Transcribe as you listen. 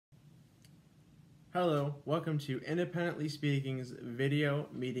Hello, welcome to Independently Speaking's video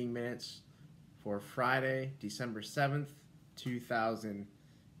meeting minutes for Friday, December 7th,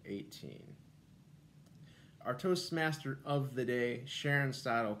 2018. Our Toastmaster of the day, Sharon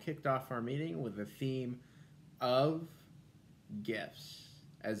Stottle, kicked off our meeting with the theme of gifts,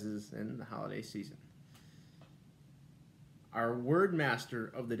 as is in the holiday season. Our word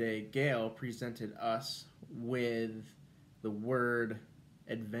master of the day, Gail, presented us with the word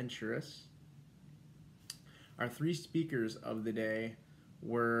adventurous. Our three speakers of the day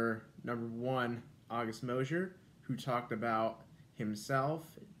were number one, August Mosier, who talked about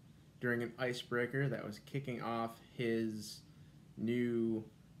himself during an icebreaker that was kicking off his new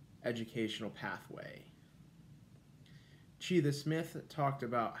educational pathway. Cheetah Smith talked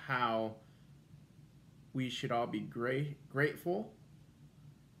about how we should all be grateful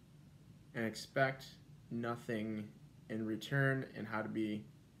and expect nothing in return, and how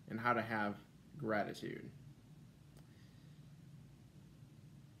to have gratitude.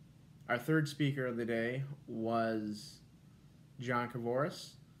 Our third speaker of the day was John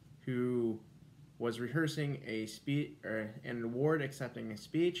Kavoris, who was rehearsing an award accepting a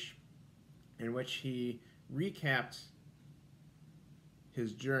speech in which he recapped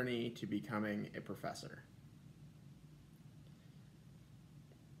his journey to becoming a professor.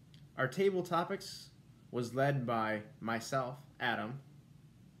 Our table topics was led by myself, Adam,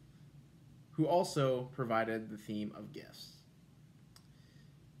 who also provided the theme of gifts.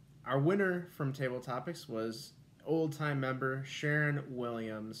 Our winner from Table Topics was old-time member Sharon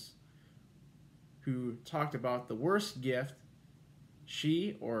Williams, who talked about the worst gift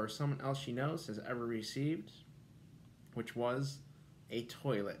she or someone else she knows has ever received, which was a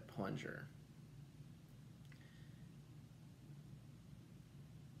toilet plunger.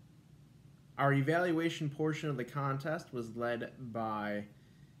 Our evaluation portion of the contest was led by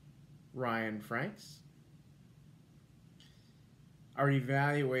Ryan Franks. Our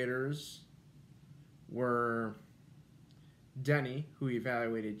evaluators were Denny, who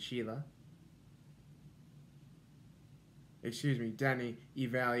evaluated Sheila. Denny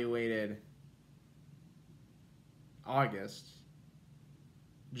evaluated August.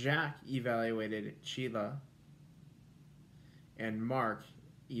 Jack evaluated Sheila. And Mark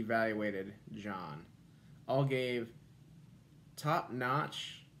evaluated John. All gave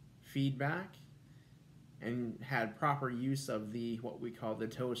top-notch feedback and had proper use of what we call the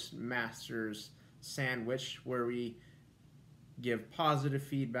Toastmasters sandwich, where we give positive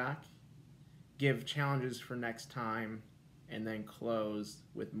feedback, give challenges for next time, and then close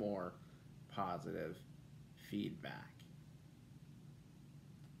with more positive feedback.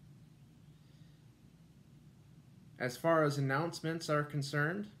 As far as announcements are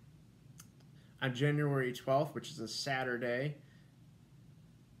concerned, on January 12th, which is a Saturday,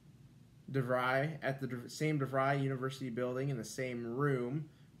 DeVry, at the same DeVry University building in the same room,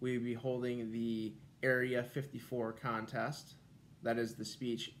 we will be holding the Area 54 contest. That is the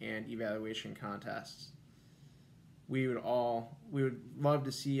speech and evaluation contests. We would love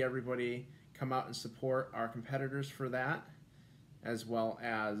to see everybody come out and support our competitors for that, as well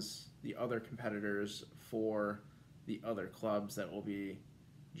as the other competitors for the other clubs that will be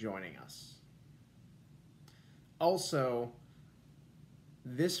joining us. Also,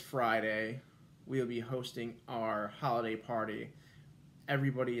 this Friday, we'll be hosting our holiday party.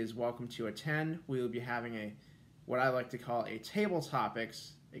 Everybody is welcome to attend. We will be having what I like to call a table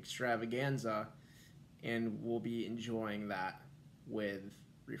topics extravaganza, and we'll be enjoying that with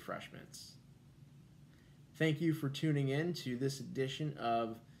refreshments. Thank you for tuning in to this edition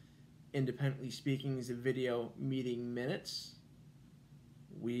of Independently Speaking's video meeting minutes.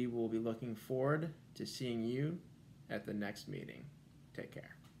 We will be looking forward to seeing you at the next meeting. Take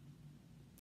care.